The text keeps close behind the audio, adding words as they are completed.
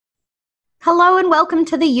Hello and welcome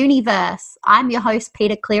to the Universe. I'm your host,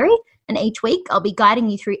 Peta Cleary, and each week I'll be guiding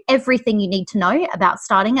you through everything you need to know about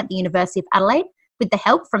starting at the University of Adelaide with the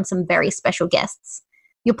help from some very special guests.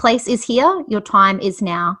 Your place is here, your time is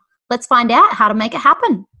now. Let's find out how to make it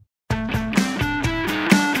happen.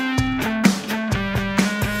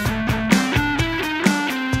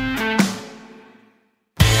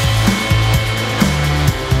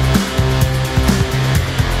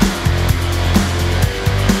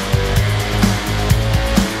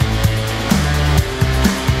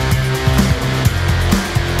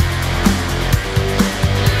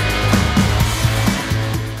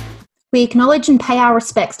 We acknowledge and pay our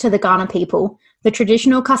respects to the Kaurna people, the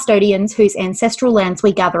traditional custodians whose ancestral lands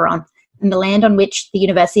we gather on, and the land on which the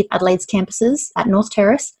University of Adelaide's campuses at North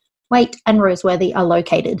Terrace, Waite and Roseworthy are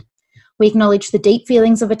located. We acknowledge the deep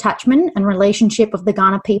feelings of attachment and relationship of the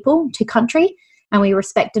Kaurna people to country, and we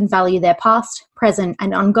respect and value their past, present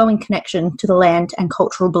and ongoing connection to the land and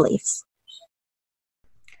cultural beliefs.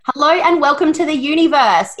 Hello and welcome to the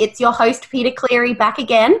Universe. It's your host, Peta Cleary, back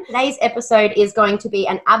again. Today's episode is going to be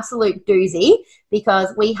an absolute doozy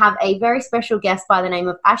because we have a very special guest by the name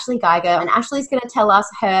of Ashleigh Geiger, and Ashleigh's going to tell us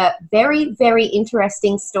her very, very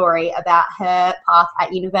interesting story about her path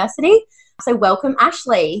at university. So welcome,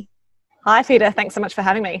 Ashleigh. Hi, Peta. Thanks so much for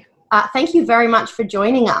having me. Thank you very much for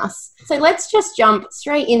joining us. So let's just jump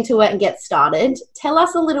straight into it and get started. Tell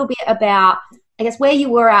us a little bit about where you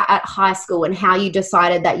were at high school and how you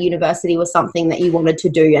decided that university was something that you wanted to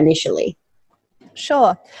do initially.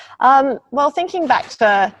 Sure. Well, thinking back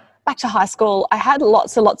to high school, I had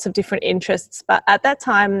lots of different interests, but at that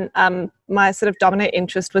time, my sort of dominant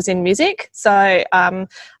interest was in music. So I'm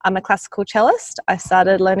a classical cellist. I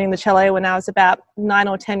started learning the cello when I was about 9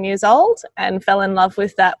 or 10 years old and fell in love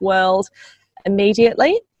with that world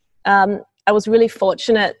immediately. I was really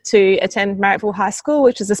fortunate to attend Marrickville High School,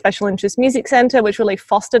 which is a special interest music centre, which really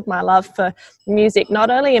fostered my love for music, not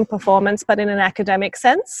only in performance, but in an academic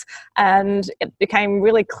sense. And it became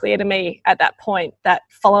really clear to me at that point that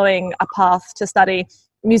following a path to study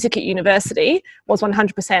music at university was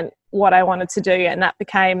 100% what I wanted to do. And that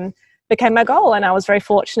became my goal. And I was very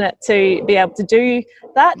fortunate to be able to do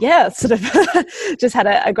that. Yeah, sort of just had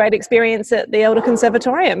a great experience at the Elder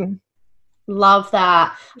Conservatorium. Love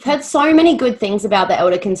that. I've heard so many good things about the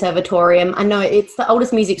Elder Conservatorium. I know it's the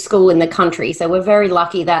oldest music school in the country, so we're very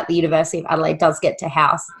lucky that the University of Adelaide does get to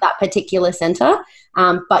house that particular centre.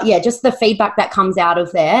 But yeah, just the feedback that comes out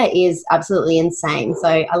of there is absolutely insane. So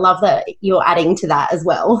I love that you're adding to that as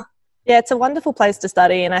well. Yeah, it's a wonderful place to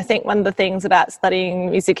study, and I think one of the things about studying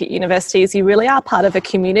music at university is you really are part of a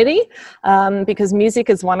community, because music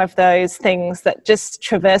is one of those things that just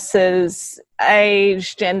traverses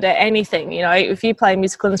age, gender, anything. You know, if you play a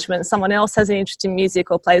musical instrument, someone else has an interest in music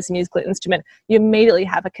or plays a musical instrument, you immediately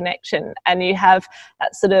have a connection, and you have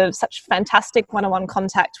that sort of such fantastic one-on-one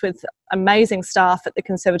contact with amazing staff at the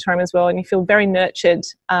conservatorium as well, and you feel very nurtured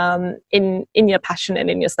in your passion and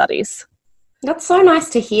in your studies. That's so nice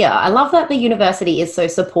to hear. I love that the university is so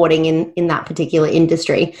supporting in that particular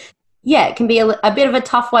industry. Yeah, it can be a bit of a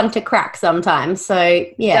tough one to crack sometimes. So,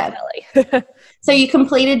 yeah. Definitely. So you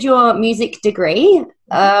completed your music degree.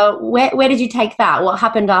 Where did you take that? What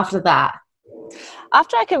happened after that?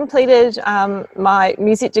 After I completed my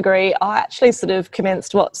music degree, I actually sort of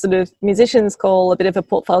commenced what sort of musicians call a bit of a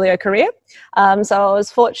portfolio career. So I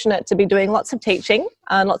was fortunate to be doing lots of teaching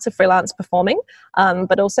and lots of freelance performing,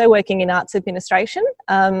 but also working in arts administration.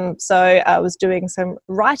 So I was doing some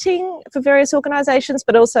writing for various organisations,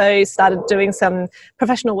 but also started doing some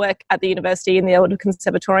professional work at the university in the Elder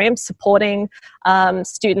Conservatorium, supporting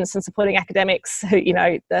students and supporting academics who, you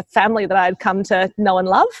know, the family that I'd come to know and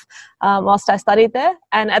love whilst I studied there.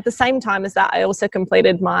 And at the same time as that, I also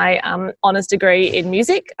completed my honours degree in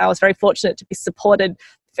music. I was very fortunate to be supported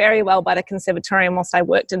very well by the conservatorium whilst I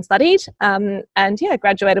worked and studied, and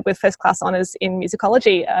graduated with first class honours in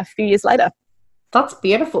musicology a few years later. That's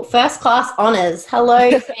beautiful. First class honours.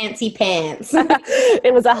 Hello, fancy pants.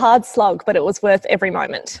 It was a hard slog, but it was worth every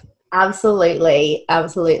moment. Absolutely.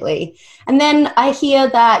 And then I hear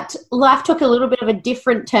that life took a little bit of a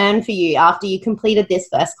different turn for you after you completed this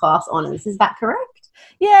first class honours. Is that correct?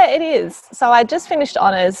 Yeah, it is. So I just finished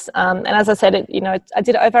honours, and as I said, I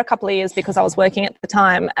did it over a couple of years because I was working at the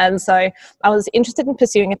time, and so I was interested in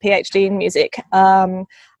pursuing a PhD in music. But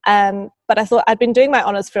I thought I'd been doing my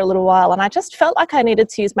honours for a little while, and I just felt like I needed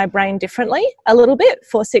to use my brain differently a little bit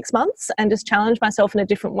for 6 months and just challenge myself in a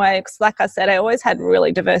different way. Because, like I said, I always had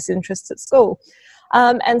really diverse interests at school.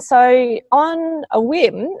 And so on a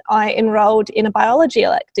whim, I enrolled in a biology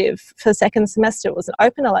elective for second semester. It was an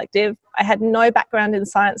open elective. I had no background in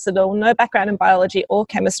science at all, no background in biology or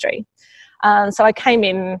chemistry. So I came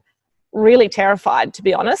in really terrified, to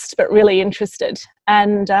be honest, but really interested,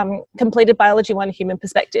 and completed Biology 1 Human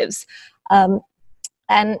Perspectives.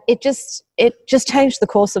 And it just changed the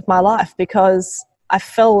course of my life, because I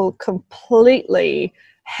fell completely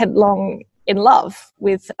headlong in love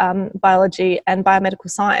with biology and biomedical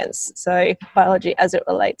science, so biology as it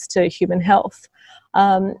relates to human health.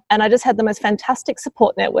 And I just had the most fantastic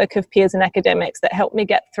support network of peers and academics that helped me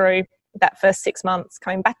get through that first 6 months,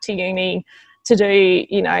 coming back to uni to do,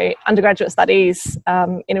 undergraduate studies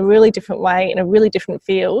in a really different way, in a really different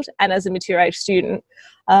field, and as a mature age student.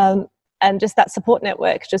 And just that support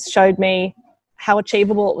network just showed me how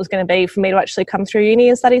achievable it was going to be for me to actually come through uni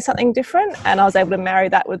and study something different. And I was able to marry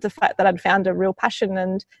that with the fact that I'd found a real passion.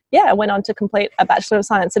 And I went on to complete a Bachelor of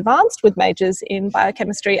Science Advanced with majors in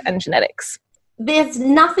biochemistry and genetics. There's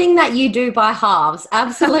nothing that you do by halves,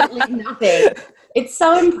 absolutely nothing. It's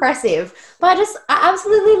so impressive. But I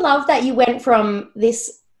absolutely love that you went from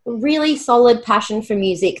this really solid passion for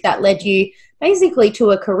music that led you basically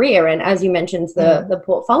to a career, and as you mentioned, the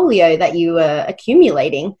portfolio that you were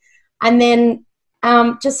accumulating, and then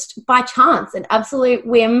just by chance, an absolute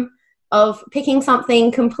whim of picking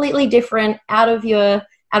something completely different out of your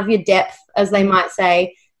depth, as they might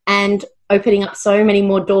say, and opening up so many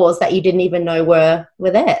more doors that you didn't even know were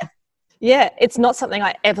there. Yeah, it's not something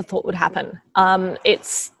I ever thought would happen.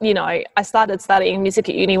 I started studying music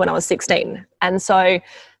at uni when I was 16, and so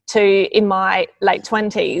to, in my late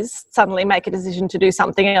 20s, suddenly make a decision to do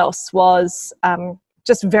something else was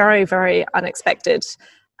just very, very unexpected.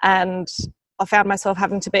 And I found myself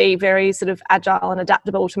having to be very sort of agile and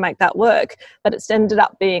adaptable to make that work. But it's ended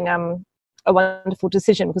up being a wonderful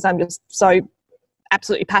decision, because I'm just so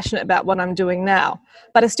absolutely passionate about what I'm doing now.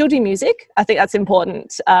 But I still do music. I think that's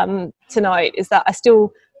important to note, is that I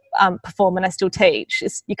still perform and I still teach.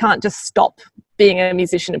 You can't just stop being a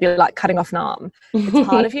musician and be like cutting off an arm. It's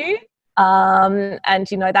part of you. And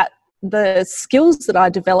that the skills that I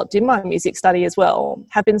developed in my music study as well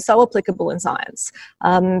have been so applicable in science,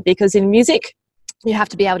 because in music you have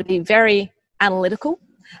to be able to be very analytical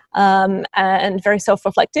and very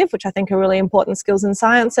self-reflective, which I think are really important skills in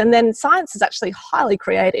science. And then science is actually highly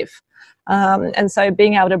creative. And so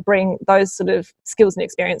being able to bring those sort of skills and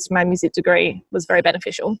experience to my music degree was very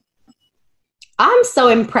beneficial. I'm so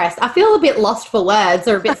impressed. I feel a bit lost for words,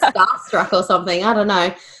 or a bit starstruck or something. I don't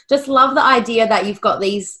know. Just love the idea that you've got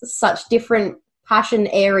these such different passion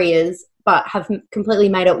areas, but have completely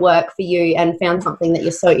made it work for you and found something that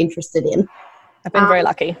you're so interested in. I've been very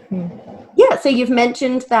lucky. Yeah, so you've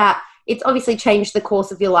mentioned that it's obviously changed the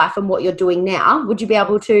course of your life and what you're doing now. Would you be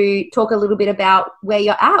able to talk a little bit about where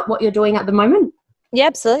you're at, what you're doing at the moment? Yeah,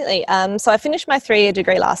 absolutely. So I finished my 3-year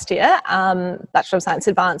degree last year, Bachelor of Science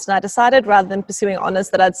Advanced, and I decided, rather than pursuing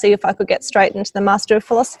honours, that I'd see if I could get straight into the Master of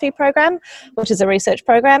Philosophy program, which is a research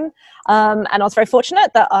program. And I was very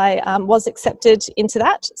fortunate that I was accepted into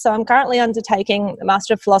that. So I'm currently undertaking the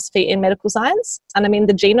Master of Philosophy in Medical Science, and I'm in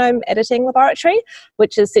the Genome Editing Laboratory,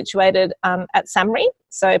 which is situated at SAHMRI,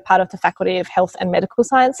 so part of the Faculty of Health and Medical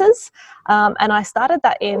Sciences. And I started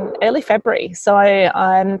that in early February. So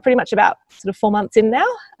I'm pretty much about sort of 4 months in now,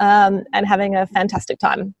 and having a fantastic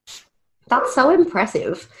time. That's so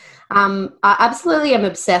impressive. I absolutely am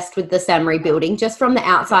obsessed with the SAHMRI building. Just from the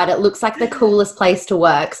outside, it looks like the coolest place to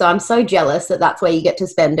work. So I'm so jealous that that's where you get to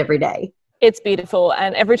spend every day. It's beautiful,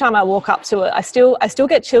 and every time I walk up to it, I still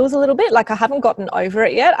get chills a little bit. Like, I haven't gotten over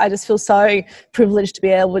it yet. I just feel so privileged to be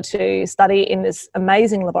able to study in this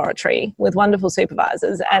amazing laboratory with wonderful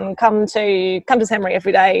supervisors, and come to SAHMRI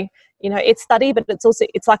every day. It's study, but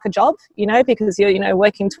it's like a job, because you're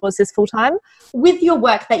working towards this full time. With your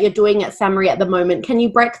work that you're doing at SAHMRI at the moment, can you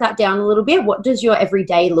break that down a little bit? What does your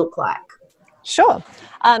everyday look like? Sure.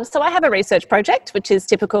 So I have a research project, which is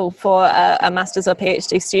typical for a master's or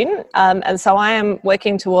PhD student. And so I am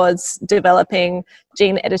working towards developing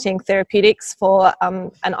gene editing therapeutics for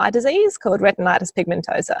an eye disease called retinitis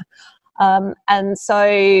pigmentosa. And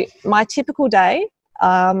so my typical day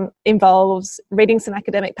involves reading some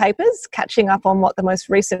academic papers, catching up on what the most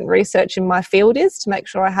recent research in my field is, to make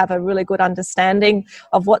sure I have a really good understanding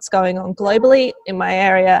of what's going on globally in my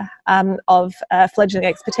area of fledgling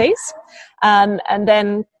expertise. And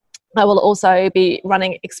then I will also be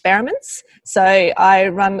running experiments. So I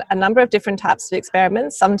run a number of different types of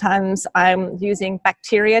experiments. Sometimes I'm using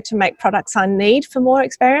bacteria to make products I need for more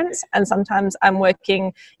experiments. And sometimes I'm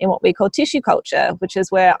working in what we call tissue culture, which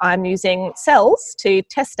is where I'm using cells to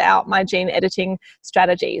test out my gene editing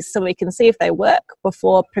strategies, so we can see if they work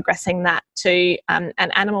before progressing that to an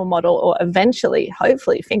animal model, or eventually,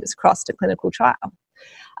 hopefully, fingers crossed, a clinical trial.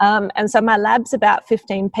 And so my lab's about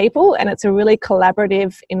 15 people, and it's a really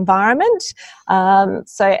collaborative environment.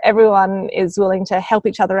 So everyone is willing to help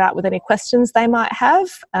each other out with any questions they might have,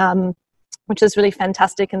 which is really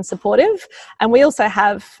fantastic and supportive. And we also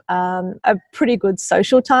have a pretty good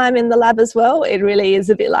social time in the lab as well. It really is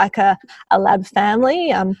a bit like a lab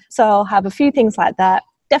family. So I'll have a few things like that.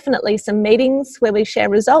 Definitely some meetings where we share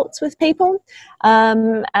results with people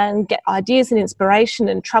and get ideas and inspiration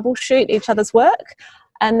and troubleshoot each other's work.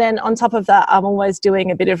 And then on top of that, I'm always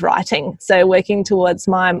doing a bit of writing. So working towards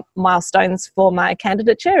my milestones for my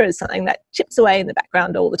candidature is something that chips away in the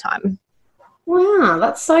background all the time. Wow,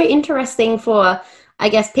 that's so interesting for, I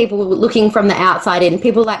guess, people looking from the outside in,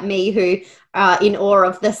 people like me who are in awe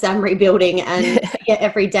of the SAHMRI building and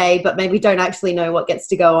every day, but maybe don't actually know what gets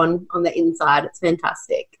to go on the inside. It's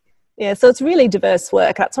fantastic. Yeah, so it's really diverse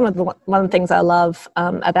work. That's one of the things I love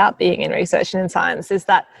about being in research and in science, is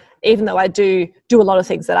that even though I do a lot of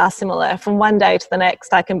things that are similar, from one day to the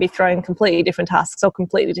next, I can be thrown completely different tasks or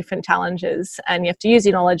completely different challenges, and you have to use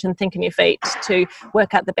your knowledge and think on your feet to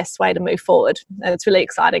work out the best way to move forward. And it's really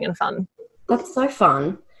exciting and fun. That's so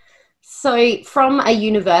fun. So from a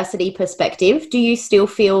university perspective, do you still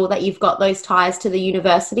feel that you've got those ties to the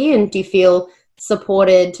university, and do you feel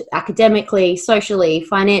supported academically, socially,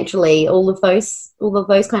 financially, all of those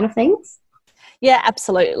kind of things? Yeah,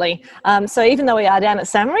 absolutely. So even though we are down at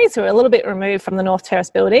SAHMRI, so we're a little bit removed from the North Terrace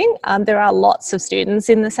building, there are lots of students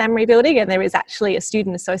in the SAHMRI building, and there is actually a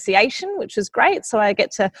student association, which is great. So I've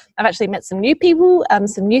actually met some new people,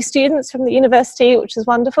 some new students from the university, which is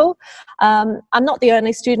wonderful. I'm not the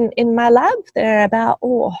only student in my lab. There are about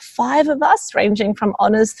 5 of us, ranging from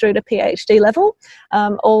honours through to PhD level,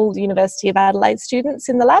 all University of Adelaide students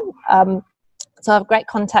in the lab. So I have great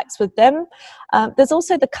contacts with them. There's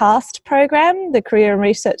also the CAST program, the Career and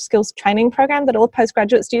Research Skills Training program that all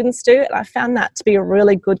postgraduate students do. And I found that to be a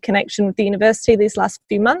really good connection with the university these last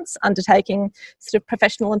few months, undertaking sort of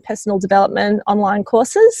professional and personal development online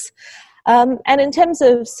courses. And in terms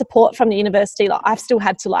of support from the university, I've still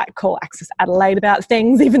had to call Access Adelaide about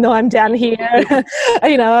things, even though I'm down here,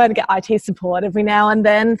 and get IT support every now and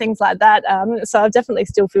then, things like that. So I definitely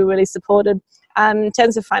still feel really supported. In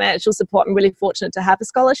terms of financial support, I'm really fortunate to have a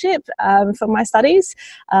scholarship for my studies.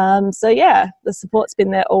 So yeah, the support's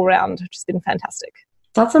been there all round, which has been fantastic.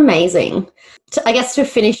 That's amazing. I guess to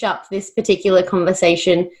finish up this particular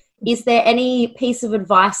conversation, is there any piece of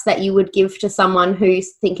advice that you would give to someone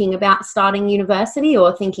who's thinking about starting university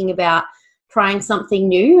or thinking about trying something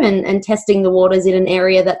new and testing the waters in an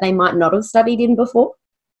area that they might not have studied in before?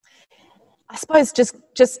 I suppose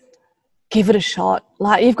just give it a shot.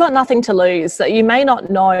 You've got nothing to lose. So you may not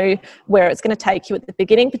know where it's going to take you at the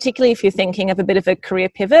beginning, particularly if you're thinking of a bit of a career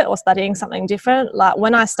pivot or studying something different.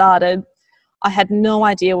 When I started, I had no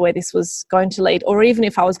idea where this was going to lead, or even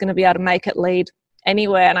if I was going to be able to make it lead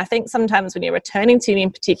anywhere. And I think sometimes when you're returning to uni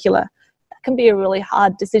in particular, that can be a really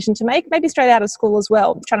hard decision to make, maybe straight out of school as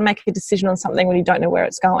well, trying to make a decision on something when you don't know where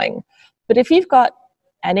it's going. But if you've got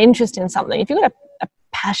an interest in something, if you've got a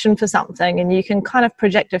passion for something and you can kind of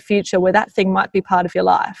project a future where that thing might be part of your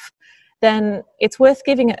life, then it's worth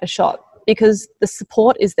giving it a shot, because the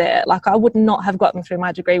support is there. I would not have gotten through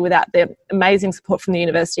my degree without the amazing support from the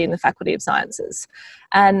university and the Faculty of Sciences.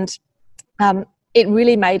 And it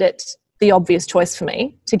really made it the obvious choice for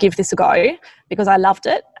me to give this a go, because I loved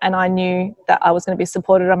it and I knew that I was going to be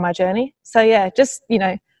supported on my journey. So yeah, just,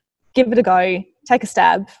 give it a go, take a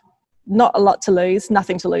stab. Not a lot to lose,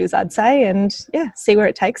 nothing to lose, I'd say, and yeah, see where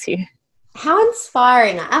it takes you. How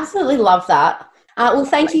inspiring. I absolutely love that. Well,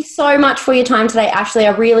 thank you so much for your time today,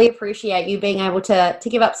 Ashleigh. I really appreciate you being able to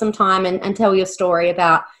give up some time and tell your story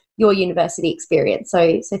about your university experience.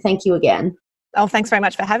 So thank you again. Oh, thanks very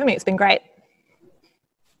much for having me. It's been great.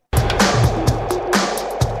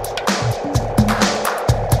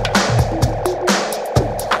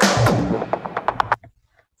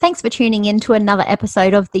 Thanks for tuning in to another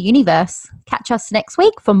episode of The Universe. Catch us next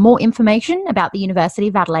week for more information about the University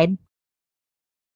of Adelaide.